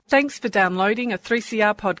Thanks for downloading a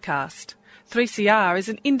 3CR podcast. 3CR is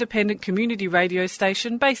an independent community radio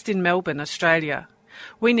station based in Melbourne, Australia.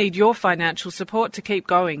 We need your financial support to keep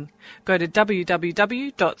going. Go to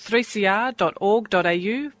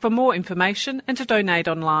www.3cr.org.au for more information and to donate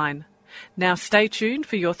online. Now stay tuned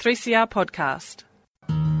for your 3CR podcast.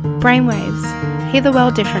 Brainwaves. Hear the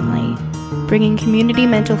world differently. Bringing community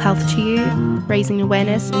mental health to you, raising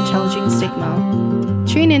awareness and challenging stigma.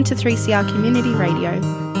 Tune in to 3CR Community Radio,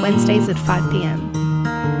 Wednesdays at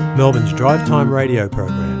 5pm. Melbourne's Drive Time radio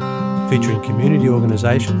program, featuring community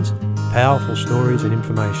organisations, powerful stories and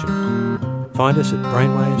information. Find us at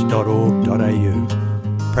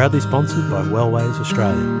brainwaves.org.au. Proudly sponsored by Wellways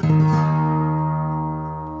Australia.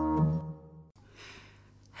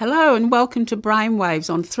 Hello and welcome to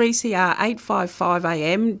Brainwaves on 3CR 855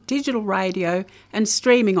 AM, digital radio and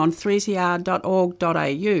streaming on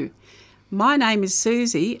 3cr.org.au. My name is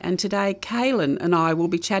Susie and today Kaylin and I will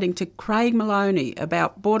be chatting to Craig Maloney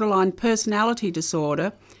about borderline personality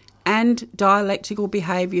disorder and dialectical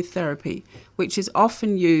behaviour therapy, which is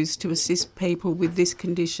often used to assist people with this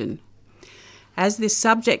condition. As this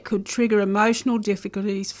subject could trigger emotional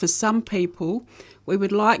difficulties for some people, we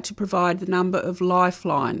would like to provide the number of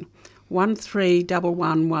Lifeline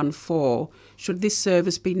 131114 should this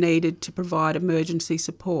service be needed to provide emergency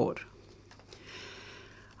support.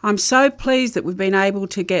 I'm so pleased that we've been able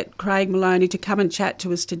to get Craig Maloney to come and chat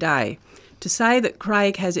to us today. To say that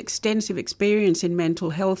Craig has extensive experience in mental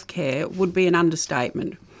health care would be an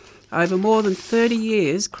understatement. Over more than 30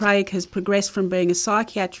 years, Craig has progressed from being a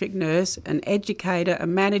psychiatric nurse, an educator, a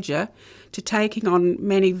manager, to taking on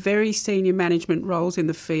many very senior management roles in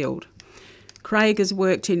the field. Craig has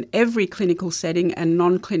worked in every clinical setting and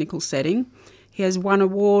non-clinical setting. He has won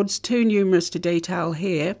awards too numerous to detail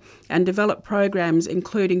here and developed programs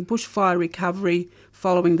including bushfire recovery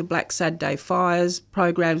following the Black Saturday fires,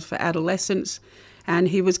 programs for adolescents, and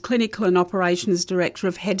he was clinical and operations director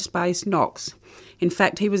of Headspace Knox. In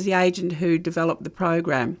fact, he was the agent who developed the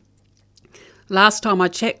program. Last time I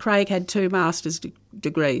checked, Craig had 2 master's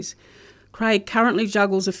degrees. Craig currently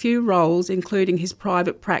juggles a few roles, including his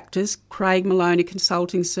private practice, Craig Maloney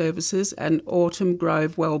Consulting Services and Autumn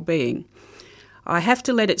Grove Wellbeing. I have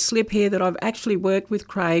to let it slip here that I've actually worked with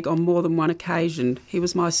Craig on more than one occasion. He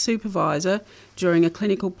was my supervisor during a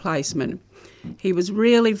clinical placement. He was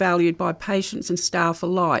really valued by patients and staff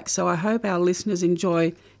alike, so I hope our listeners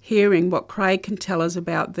enjoy hearing what Craig can tell us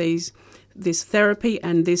about this therapy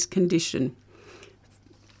and this condition.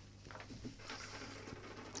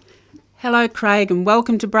 Hello, Craig, and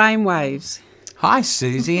welcome to Brainwaves. Hi,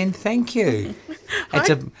 Susie, and thank you.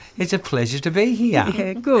 It's a pleasure to be here.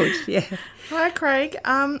 Yeah, good, yeah. Hi, Craig.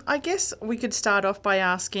 I guess we could start off by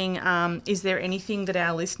asking, is there anything that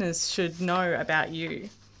our listeners should know about you?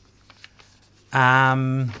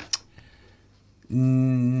 No,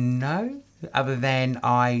 other than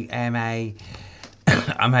I'm a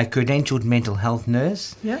credentialed mental health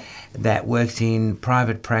nurse that works in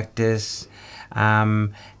private practice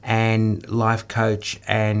and life coach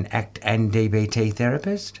and DBT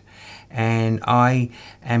therapist. And I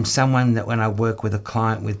am someone that when I work with a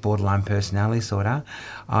client with borderline personality disorder,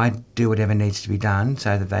 I do whatever needs to be done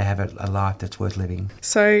so that they have a life that's worth living.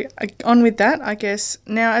 So on with that, I guess,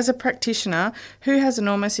 now as a practitioner who has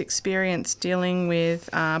enormous experience dealing with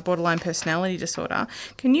borderline personality disorder,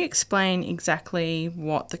 can you explain exactly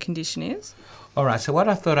what the condition is? All right, so what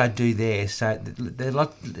I thought I'd do there, so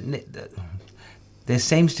there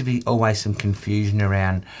seems to be always some confusion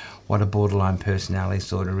around what a borderline personality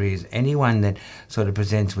disorder is. Anyone that sort of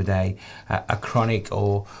presents with a chronic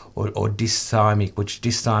or dysthymic, which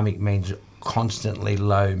dysthymic means constantly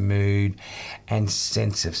low mood and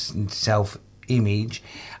sense of self-image,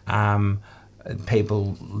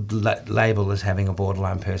 people label as having a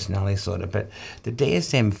borderline personality disorder. But the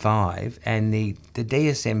DSM-5, and the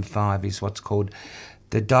DSM-5 is what's called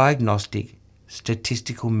the Diagnostic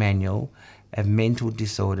Statistical Manual of Mental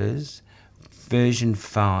Disorders, version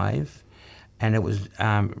 5, and it was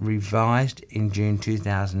revised in June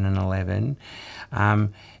 2011,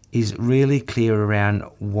 is really clear around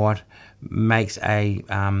what makes a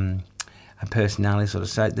personality disorder.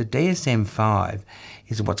 So the DSM-5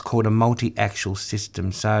 is what's called a multi-axial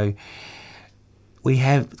system. So we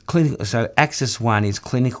have clinical. So Axis 1 is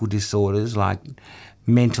clinical disorders like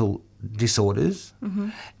mental disorders,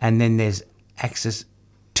 and then there's Axis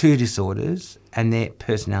 2 disorders, and they're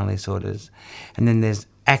personality disorders. And then there's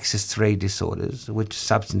Axis 3 disorders, which are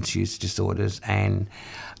substance use disorders and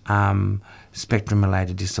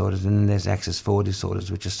spectrum-related disorders, and then there's Axis 4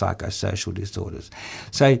 disorders, which are psychosocial disorders.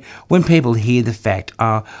 So when people hear the fact,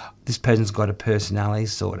 this person's got a personality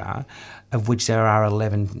disorder, of which there are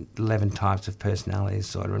 11 types of personality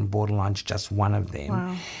disorder, and borderline's just one of them.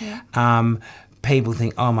 Wow. Yeah. People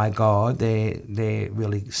think, oh my God, they're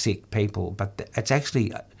really sick people, but it's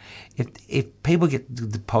actually, if people get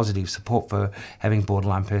the positive support for having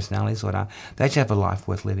borderline personality disorder, they actually have a life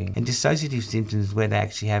worth living. And dissociative symptoms is where they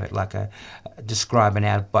actually have it like describe an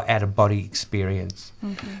out-of-body experience.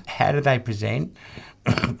 Mm-hmm. How do they present?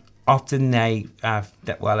 Often they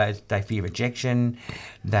fear rejection.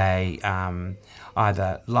 They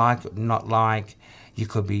either like, not like. You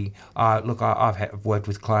could be, I've worked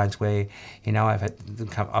with clients where,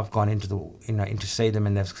 I've gone into in to see them,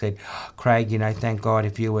 and they've said, Craig, thank God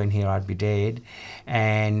if you weren't here, I'd be dead,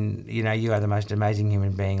 and you are the most amazing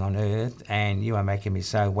human being on earth, and you are making me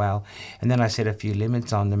so well. And then I set a few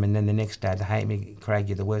limits on them, and then the next day they hate me. Craig,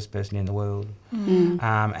 you're the worst person in the world. Mm.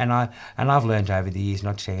 And I've learned over the years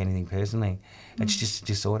not to take anything personally. It's just a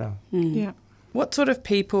disorder. Mm. Yeah. What sort of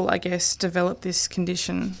people, I guess, develop this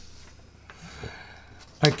condition?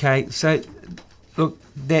 Okay, so look,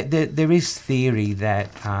 there is theory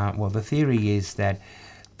that, the theory is that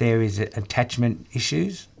there is attachment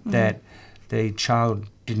issues, that the child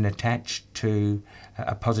didn't attach to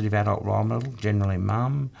a positive adult role model, generally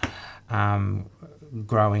mum,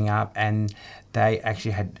 growing up, and they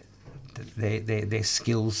actually had their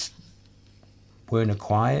skills weren't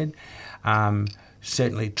acquired.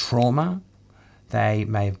 Certainly trauma. They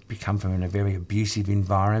may have come from a very abusive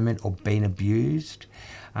environment or been abused,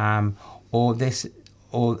 or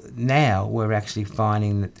now we're actually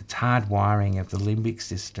finding that it's hardwiring of the limbic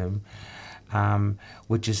system,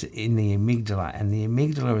 which is in the amygdala, and the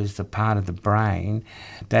amygdala is the part of the brain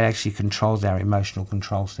that actually controls our emotional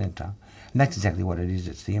control centre, and that's exactly what it is.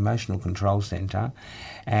 It's the emotional control centre,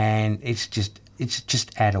 and it's just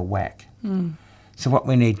out of whack. Mm. So what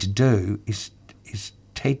we need to do is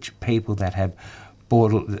teach people that have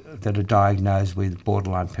that are diagnosed with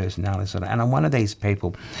borderline personality disorder. And I'm one of these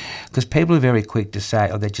people, because people are very quick to say,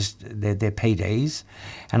 they're PDs,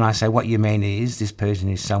 and I say, what you mean is this person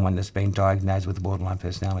is someone that's been diagnosed with borderline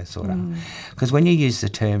personality disorder. Because when you use the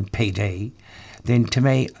term PD, then to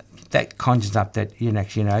me that conjures up that you're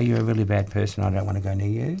a really bad person, I don't want to go near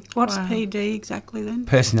you. What's PD exactly then?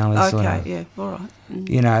 Personality disorder. Okay, yeah, all right.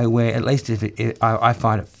 Mm. Where at least I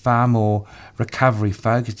find it far more recovery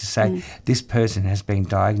focused to say this person has been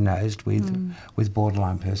diagnosed with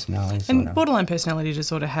borderline personality disorder. And borderline personality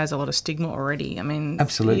disorder has a lot of stigma already. I mean,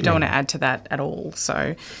 absolutely. You don't want to add to that at all.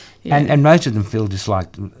 So, yeah. And most of them feel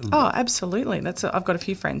disliked. Oh, absolutely. I've got a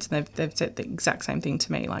few friends, and they've said the exact same thing to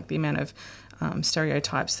me, like the amount of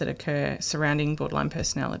stereotypes that occur surrounding borderline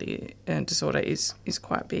personality disorder is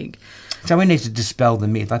quite big. So we need to dispel the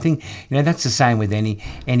myth. I think that's the same with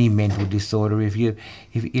any mental disorder. If you've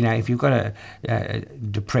got a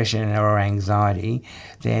depression or anxiety,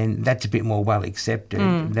 then that's a bit more well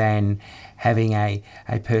accepted than having a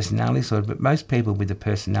personality disorder. But most people with a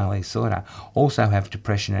personality disorder also have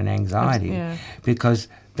depression and anxiety because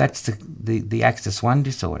that's the Axis 1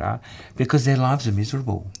 disorder, because their lives are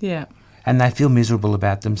miserable. Yeah. And they feel miserable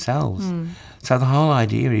about themselves. So the whole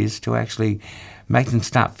idea is to actually make them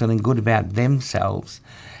start feeling good about themselves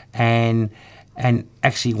and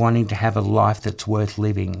actually wanting to have a life that's worth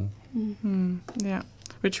living. Mm-hmm. Yeah,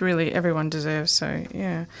 which really everyone deserves, so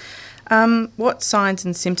yeah. What signs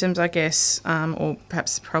and symptoms, I guess, or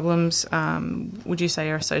perhaps problems, would you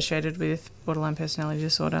say are associated with borderline personality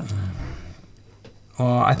disorder?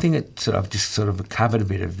 Well, I think it sort of covered a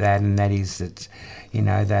bit of that, and that is that,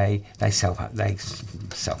 they self-harm,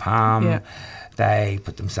 they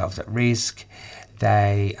put themselves at risk,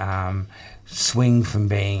 they swing from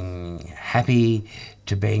being happy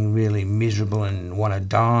to being really miserable and want to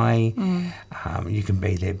die. You can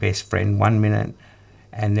be their best friend 1 minute,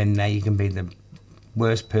 and then you can be the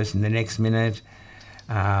worst person the next minute.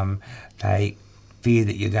 They fear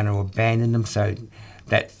that you're going to abandon them, so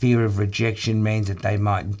that fear of rejection means that they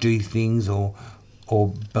might do things or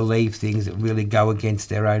believe things that really go against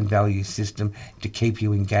their own value system to keep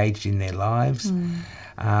you engaged in their lives.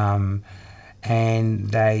 And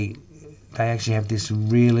they actually have this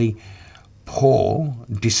really poor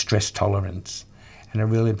distress tolerance and a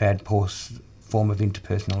really bad poor form of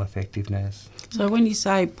interpersonal effectiveness. So when you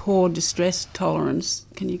say poor distress tolerance,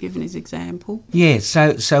 can you give an example? Yeah,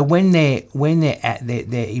 so when their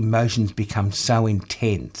emotions become so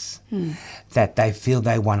intense that they feel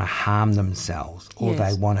they want to harm themselves or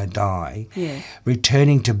they want to die,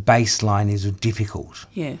 returning to baseline is difficult.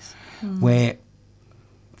 Yes. Where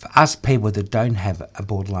for us people that don't have a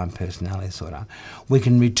borderline personality disorder, we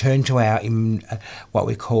can return to our what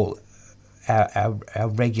we call our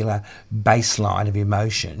regular baseline of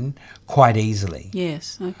emotion quite easily.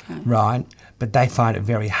 Yes, okay. Right? But they find it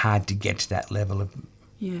very hard to get to that level of...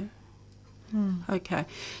 Yeah. Okay.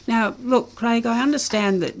 Now, look, Craig, I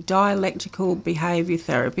understand that dialectical behaviour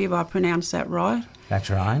therapy, if I pronounce that right, That's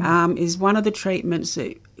right. is one of the treatments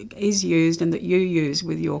that is used and that you use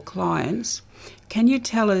with your clients. Can you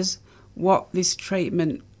tell us what this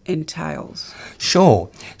treatment entails? Sure.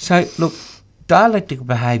 So, look, dialectical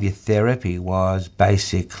behaviour therapy was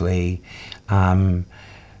basically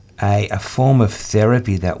a form of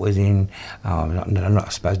therapy that was I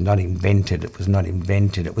suppose not invented. It was not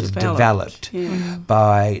invented. It was developed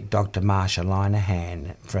by Dr. Marsha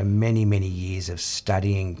Linehan from many, many years of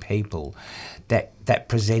studying people that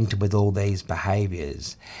presented with all these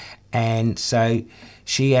behaviours. And so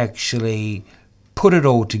she actually put it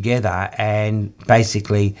all together and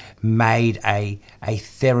basically made a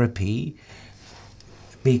therapy,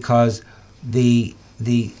 because the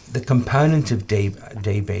components of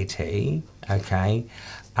DBT, okay,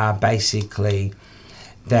 are basically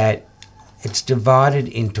that it's divided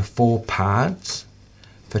into 4 parts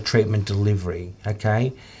for treatment delivery,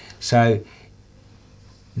 okay? So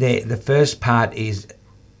the first part is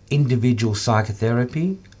individual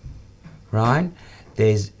psychotherapy, right?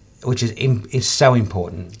 Which is so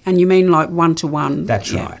important. And you mean like one-to-one?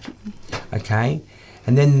 That's right. Okay.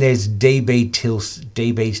 And then there's DBT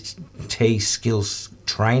skills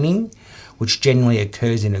training, which generally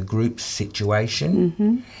occurs in a group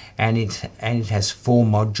situation, and it has 4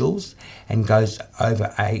 modules and goes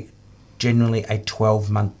over generally a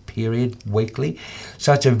 12-month period weekly.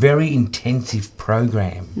 So it's a very intensive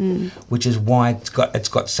program, which is why it's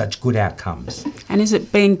got such good outcomes. And is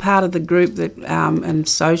it being part of the group that and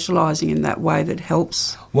socialising in that way that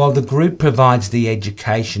helps? Well, the group provides the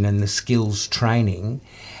education and the skills training,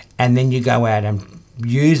 and then you go out and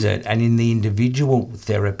use it, and in the individual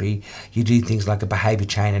therapy you do things like a behaviour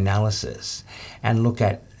chain analysis and look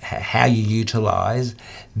at how you utilise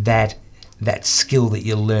that skill that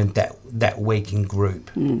you learned that week in group.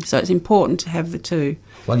 So it's important to have the two.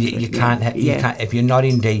 Well, you can't if you're not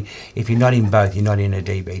in both, you're not in a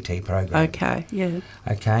DBT program. Okay, yeah.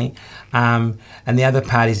 Okay, and the other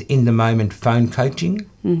part is in the moment phone coaching.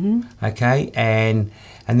 Okay,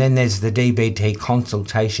 and then there's the DBT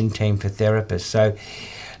consultation team for therapists. So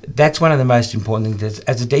that's one of the most important things.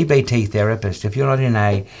 As a DBT therapist, if you're not in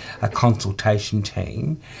a consultation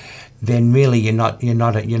team, then really you're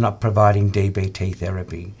not providing DBT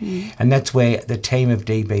therapy. And that's where the team of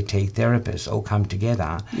DBT therapists all come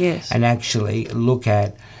together and actually look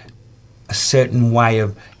at a certain way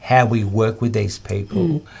of how we work with these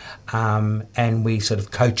people, and we sort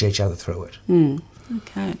of coach each other through it.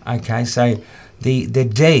 Okay, so the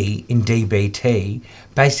D in DBT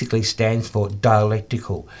basically stands for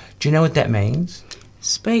dialectical. Do you know what that means?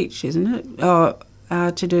 Speech, isn't it?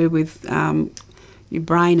 To do with your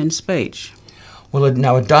brain and speech. Well,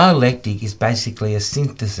 no, a dialectic is basically a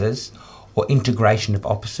synthesis or integration of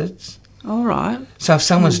opposites. All right. So if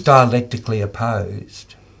someone's dialectically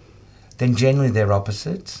opposed, then generally they're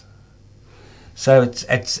opposites. So it's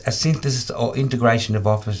a synthesis or integration of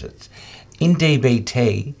opposites. In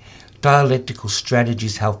DBT, dialectical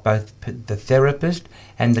strategies help both the therapist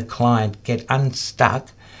and the client get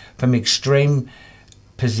unstuck from extreme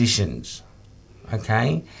positions,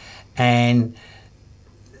 okay? And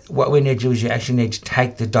what we need to do is you actually need to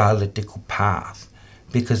take the dialectical path,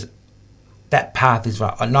 because that path is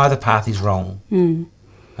right. Neither path is wrong.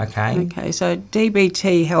 Okay? Okay, so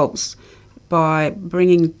DBT helps by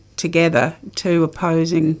bringing together 2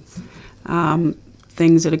 opposing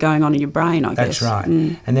things that are going on in your brain, I guess. That's right.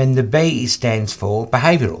 And then the B stands for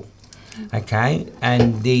behavioural, okay?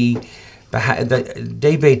 And the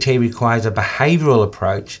DBT requires a behavioural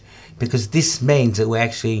approach, because this means that we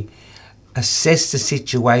actually assess the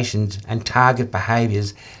situations and target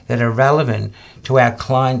behaviours that are relevant to our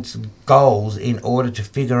clients' goals in order to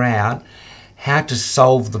figure out how to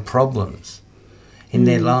solve the problems in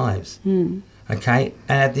their lives. Okay?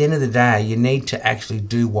 And at the end of the day, you need to actually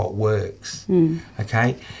do what works.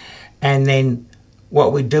 Okay? And then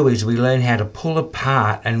what we do is we learn how to pull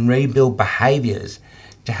apart and rebuild behaviours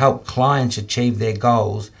to help clients achieve their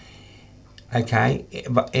goals, okay,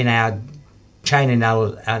 in our chain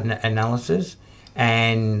analysis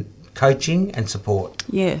and coaching and support.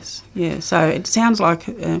 Yes, yeah. So it sounds like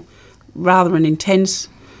rather an intense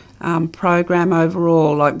program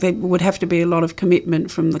overall. Like there would have to be a lot of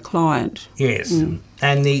commitment from the client. Yes,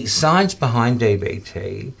 and the science behind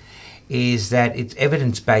DBT is that it's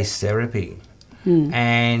evidence-based therapy.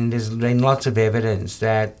 And there's been lots of evidence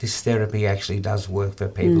that this therapy actually does work for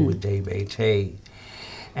people with DBT.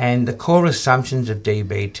 And the core assumptions of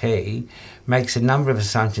DBT makes a number of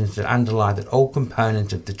assumptions that underlie that all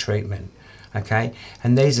components of the treatment, okay?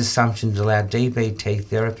 And these assumptions allow DBT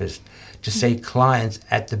therapists to see clients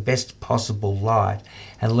at the best possible light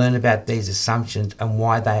and learn about these assumptions and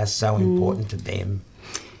why they are so important to them.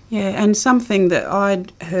 Yeah, and something that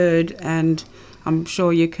I'd heard, and I'm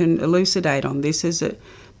sure you can elucidate on this, is that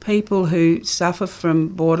people who suffer from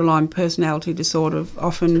borderline personality disorder have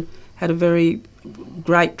often had a very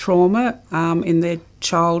great trauma in their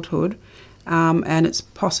childhood, and it's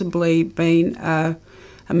possibly been a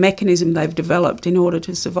mechanism they've developed in order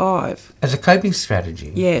to survive. As a coping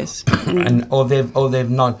strategy. Yes. And or they've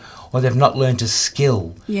not learned a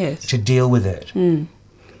skill Yes. to deal with it.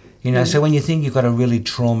 You know, so when you think you've got a really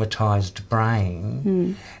traumatised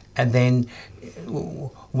brain, and then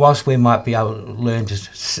whilst we might be able to learn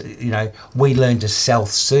to, we learn to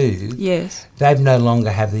self-soothe, Yes. they no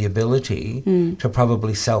longer have the ability to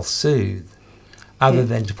probably self-soothe, other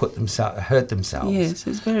than to hurt themselves. Yes,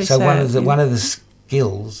 it's very so sad. one of the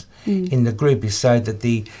skills in the group is so that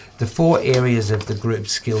the 4 areas of the group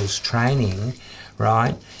skills training,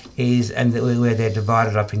 right, where they're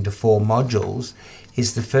divided up into 4 modules.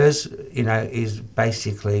 Is the first, is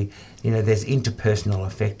basically, there's interpersonal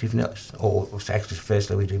effectiveness, or actually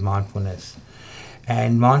firstly we do mindfulness.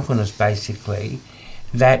 And mindfulness basically,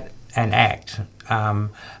 that and ACT,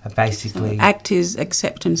 basically... ACT is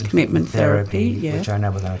acceptance commitment therapy, yeah. Which I know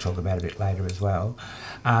we're going to talk about a bit later as well.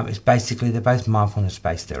 It's basically, they're both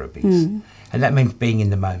mindfulness-based therapies. And that means being in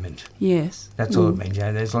the moment. Yes. That's all it means.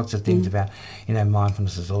 There's lots of things about,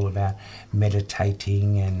 mindfulness is all about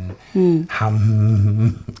meditating and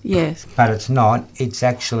Yes. But it's not. It's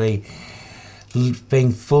actually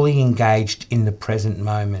being fully engaged in the present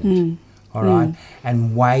moment, all right?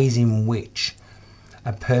 And ways in which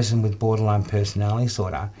a person with borderline personality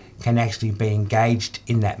disorder can actually be engaged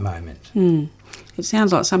in that moment. It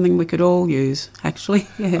sounds like something we could all use, actually.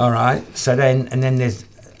 Yeah. All right. So then there's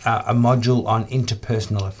a module on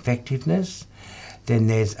interpersonal effectiveness. Then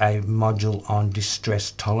there's a module on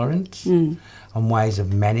distress tolerance, on ways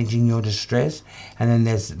of managing your distress. And then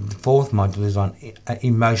there's the 4th module is on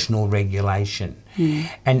emotional regulation.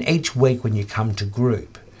 And each week when you come to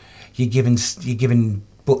group, you're given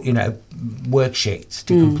worksheets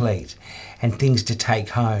to complete and things to take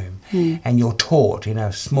home. And you're taught in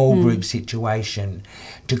a small group situation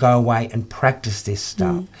to go away and practice this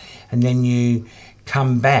stuff. And then you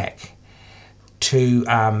come back to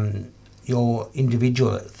your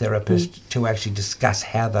individual therapist to actually discuss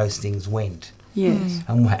how those things went. Yes.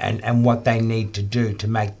 And what they need to do to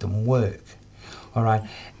make them work. All right.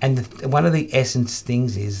 And one of the essence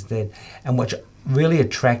things is that, and what really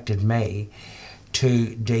attracted me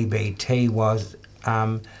to DBT was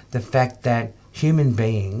the fact that human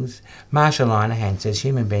beings, Marsha Linehan says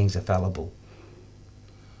human beings are fallible.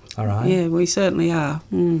 All right? Yeah, we certainly are.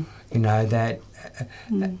 That...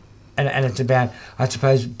 And it's about, I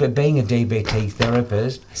suppose, but being a DBT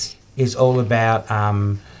therapist is all about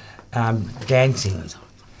dancing.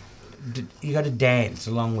 You got to dance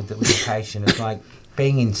along with the patient. It's like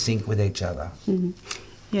being in sync with each other.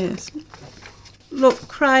 Yes. Look,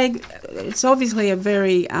 Craig, it's obviously a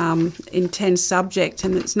very intense subject,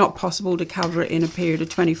 and it's not possible to cover it in a period of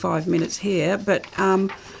 25 minutes here, but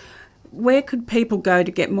where could people go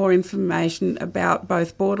to get more information about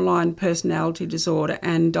both borderline personality disorder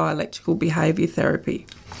and dialectical behaviour therapy?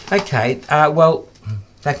 Okay, well,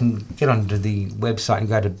 they can get onto the website and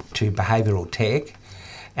go to Behavioural Tech,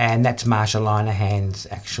 and that's Marsha Linehan's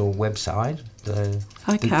actual website, the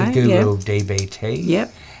guru of DBT.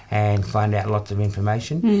 Yep. And find out lots of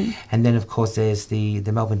information. And then, of course, there's the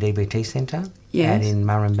Melbourne DBT Centre out in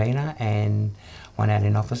Murrumbeena and one out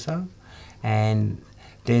in Officer. And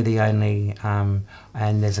they're the only, and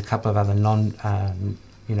there's a couple of other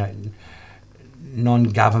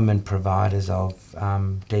non-government providers of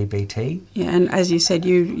DBT. Yeah, and as you said,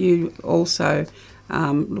 you also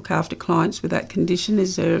look after clients with that condition.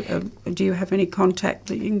 Do you have any contact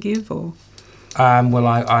that you can give, or? Well,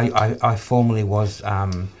 I formerly was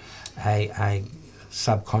a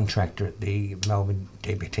subcontractor at the Melbourne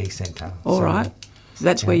DBT Centre. All right. So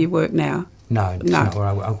that's where you work now? No, that's not where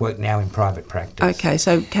I work now in private practice. Okay,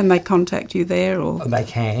 so can they contact you there? Or they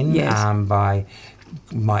can. Yes. By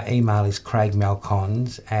my email is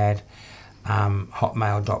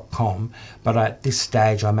craigmalcons@hotmail.com, but at this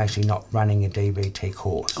stage I'm actually not running a DBT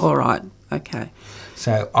course. All right, okay.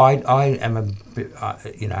 So I am a bit,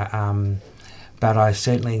 but I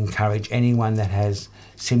certainly encourage anyone that has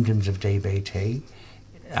symptoms of DBT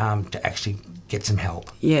to actually get some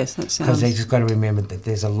help. Yes, that Because sounds... they just got to remember that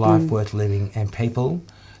there's a life worth living, and people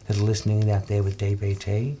that are listening out there with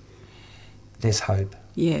DBT, there's hope.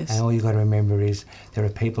 Yes. And all you've got to remember is there are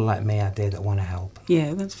people like me out there that want to help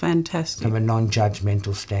Yeah, that's fantastic. from a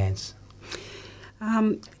non-judgmental stance.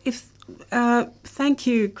 Thank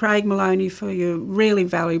you, Craig Maloney, for your really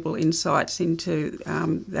valuable insights into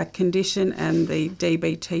that condition and the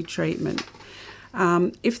DBT treatment.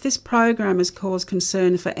 If this program has caused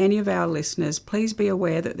concern for any of our listeners, please be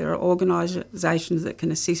aware that there are organisations that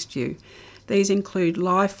can assist you. These include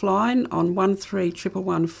Lifeline on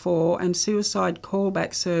 131114 and Suicide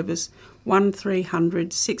Callback Service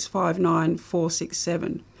 1300 659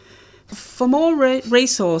 467. For more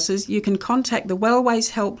resources, you can contact the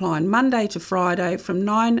Wellways Helpline Monday to Friday from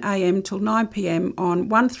 9am till 9pm on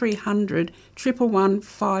 1300 111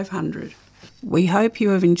 500. We hope you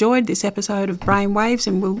have enjoyed this episode of Brainwaves,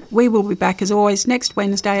 and we will be back as always next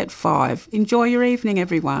Wednesday at 5. Enjoy your evening,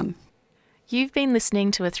 everyone. You've been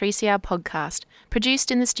listening to a 3CR podcast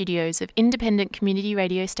produced in the studios of independent community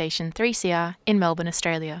radio station 3CR in Melbourne,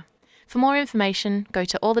 Australia. For more information, go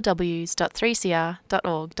to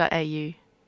allthews.3cr.org.au.